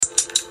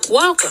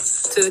Welcome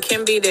to the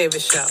Kim B.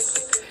 Davis Show.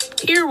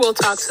 Here we'll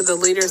talk to the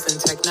leaders in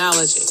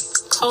technology,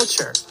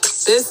 culture,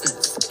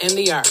 business, and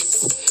the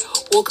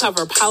arts. We'll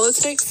cover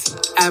politics,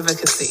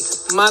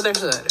 advocacy,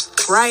 motherhood,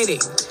 writing,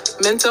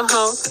 mental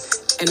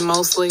health, and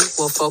mostly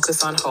we'll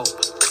focus on hope.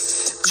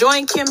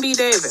 Join Kim B.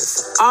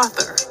 Davis,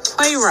 author,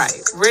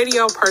 playwright,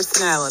 radio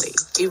personality,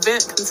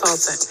 event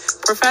consultant,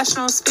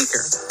 professional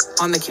speaker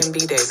on the Kim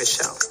B. Davis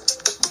Show.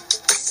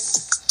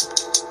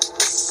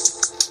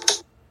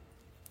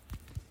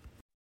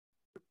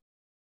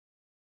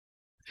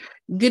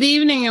 Good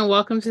evening and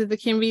welcome to the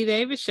Kim B.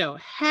 Davis Show.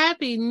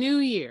 Happy New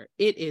Year.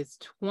 It is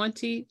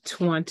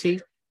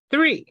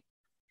 2023.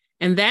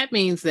 And that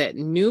means that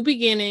new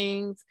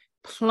beginnings,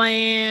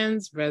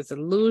 plans,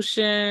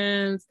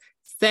 resolutions,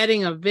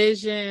 setting a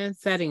vision,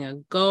 setting a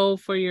goal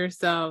for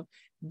yourself.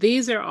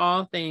 These are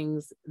all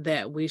things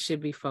that we should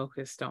be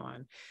focused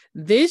on.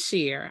 This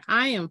year,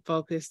 I am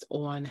focused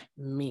on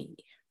me.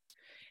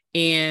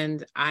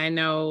 And I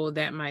know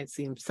that might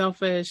seem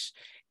selfish.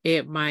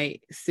 It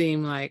might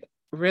seem like,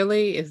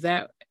 really, is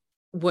that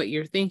what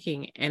you're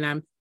thinking? And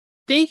I'm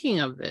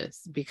thinking of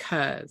this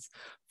because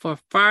for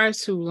far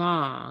too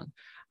long,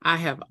 I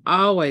have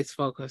always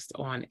focused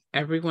on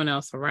everyone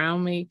else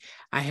around me.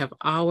 I have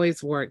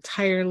always worked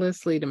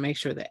tirelessly to make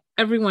sure that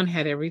everyone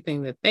had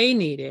everything that they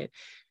needed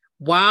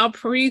while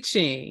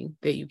preaching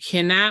that you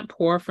cannot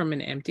pour from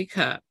an empty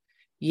cup,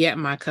 yet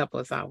my cup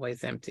was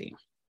always empty.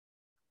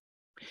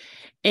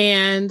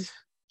 And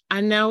I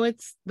know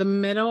it's the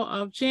middle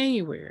of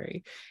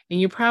January,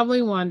 and you're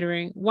probably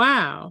wondering,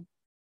 wow,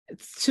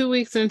 it's 2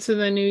 weeks into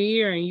the new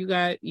year,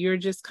 and you're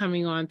just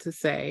coming on to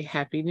say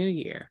Happy New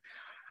Year.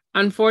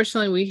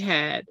 Unfortunately, we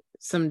had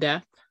some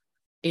death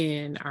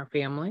in our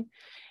family,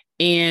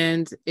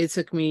 and it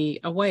took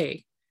me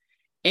away.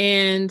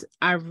 And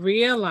I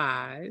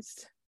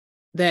realized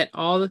that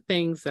all the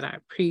things that I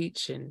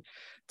preach and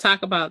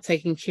talk about,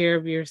 taking care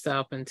of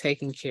yourself and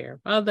taking care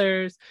of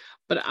others,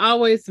 but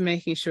always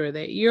making sure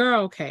that you're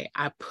okay,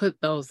 I put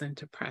those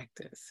into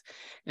practice.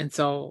 And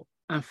so,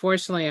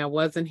 unfortunately, I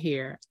wasn't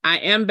here. I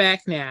am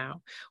back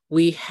now.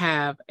 We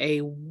have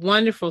a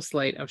wonderful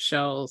slate of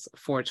shows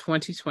for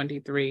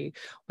 2023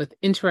 with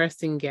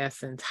interesting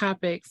guests and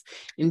topics.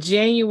 In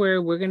January,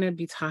 we're going to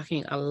be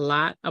talking a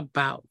lot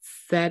about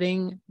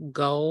setting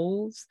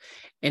goals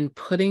and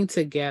putting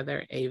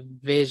together a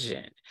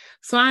vision.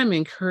 So I'm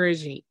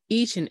encouraging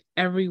each and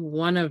every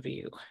one of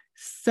you,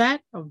 set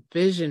a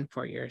vision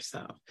for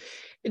yourself.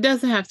 It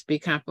doesn't have to be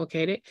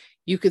complicated.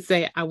 You could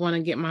say, I want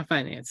to get my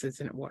finances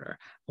in order.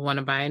 I want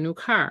to buy a new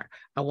car.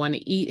 I want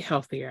to eat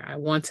healthier. I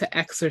want to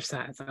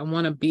exercise. I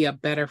want to be a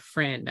better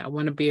friend. I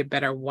want to be a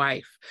better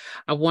wife.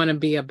 I want to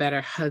be a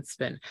better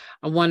husband.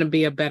 I want to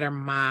be a better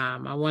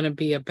mom. I want to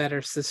be a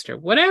better sister.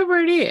 Whatever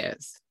it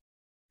is,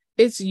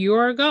 it's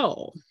your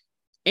goal.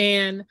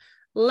 And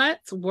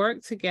let's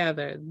work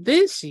together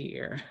this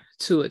year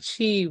to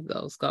achieve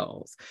those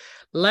goals.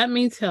 Let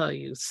me tell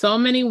you, so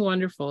many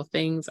wonderful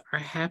things are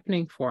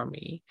happening for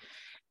me.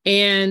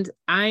 And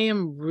I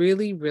am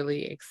really,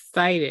 really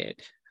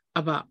excited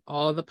about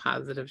all the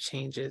positive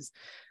changes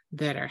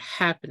that are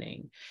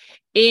happening.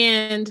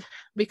 And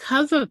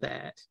because of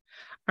that,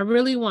 I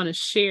really want to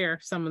share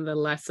some of the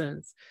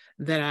lessons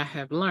that I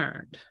have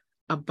learned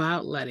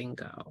about letting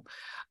go,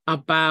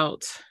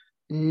 about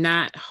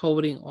not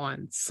holding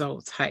on so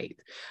tight,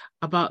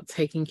 about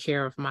taking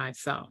care of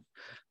myself,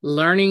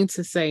 learning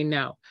to say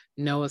no.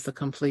 No is a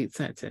complete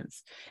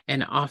sentence.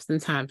 And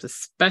oftentimes,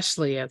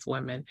 especially as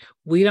women,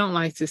 we don't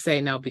like to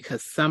say no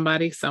because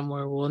somebody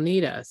somewhere will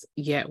need us,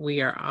 yet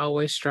we are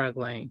always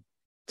struggling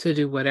to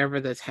do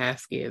whatever the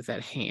task is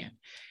at hand.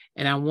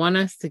 And I want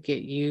us to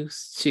get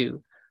used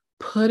to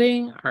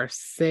putting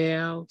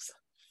ourselves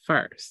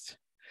first.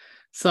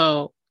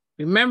 So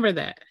remember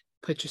that.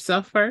 Put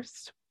yourself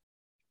first.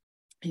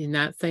 You're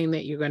not saying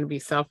that you're going to be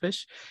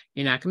selfish.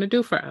 You're not going to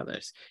do for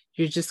others.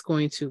 You're just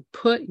going to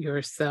put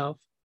yourself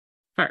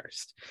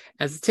first.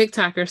 As a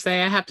TikToker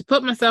say, I have to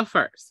put myself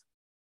first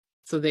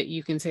so that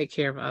you can take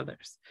care of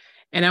others.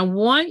 And I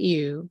want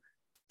you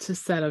to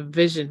set a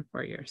vision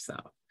for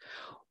yourself.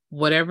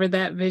 Whatever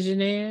that vision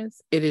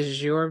is, it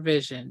is your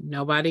vision.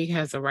 Nobody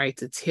has a right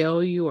to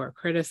tell you or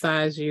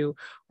criticize you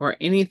or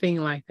anything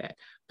like that.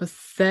 But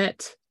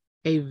set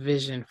a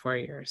vision for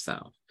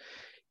yourself.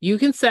 You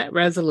can set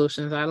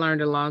resolutions. I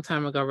learned a long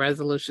time ago,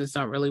 resolutions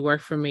don't really work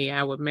for me.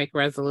 I would make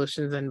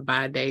resolutions and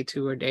by day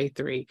 2 or day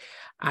 3,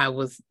 I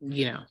was,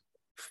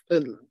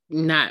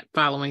 not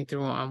following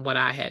through on what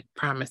I had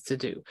promised to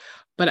do.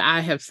 But I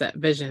have set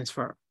visions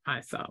for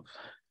myself,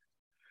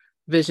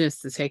 visions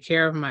to take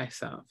care of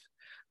myself,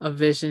 a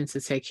vision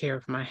to take care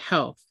of my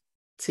health,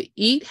 to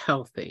eat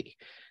healthy,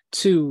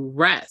 to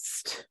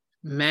rest,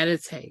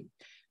 meditate,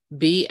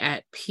 be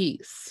at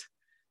peace,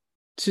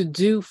 to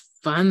do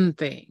fun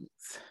things.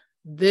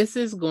 This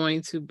is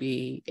going to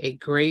be a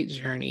great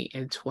journey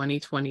in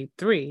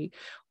 2023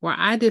 where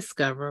I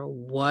discover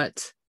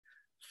what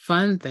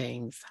fun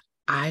things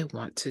I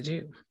want to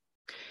do.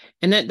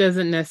 And that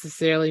doesn't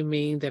necessarily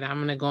mean that I'm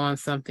going to go on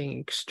something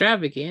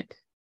extravagant.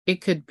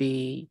 It could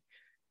be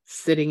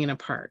sitting in a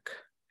park.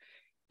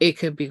 It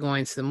could be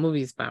going to the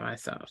movies by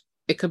myself.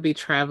 It could be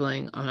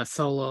traveling on a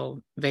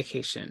solo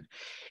vacation.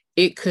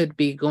 It could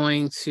be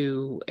going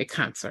to a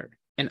concert,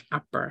 an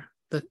opera,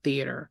 the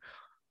theater,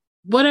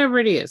 whatever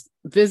it is,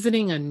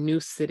 visiting a new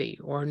city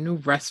or a new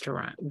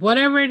restaurant,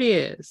 whatever it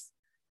is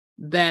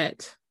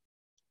that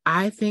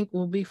I think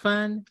will be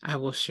fun, I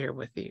will share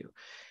with you.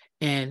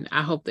 And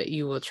I hope that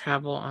you will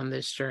travel on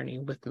this journey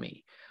with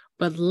me.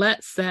 But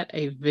let's set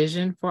a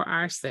vision for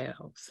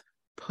ourselves,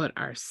 put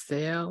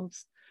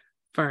ourselves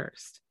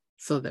first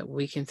so that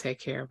we can take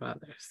care of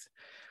others.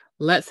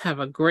 Let's have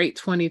a great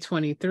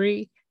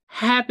 2023.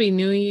 Happy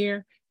New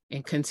Year,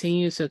 and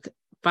continue to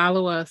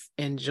follow us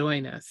and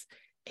join us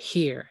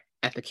here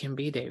at the Kim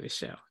B. Davis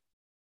Show.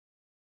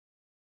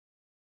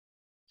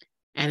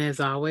 And as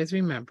always,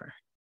 remember,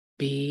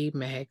 be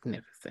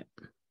magnificent.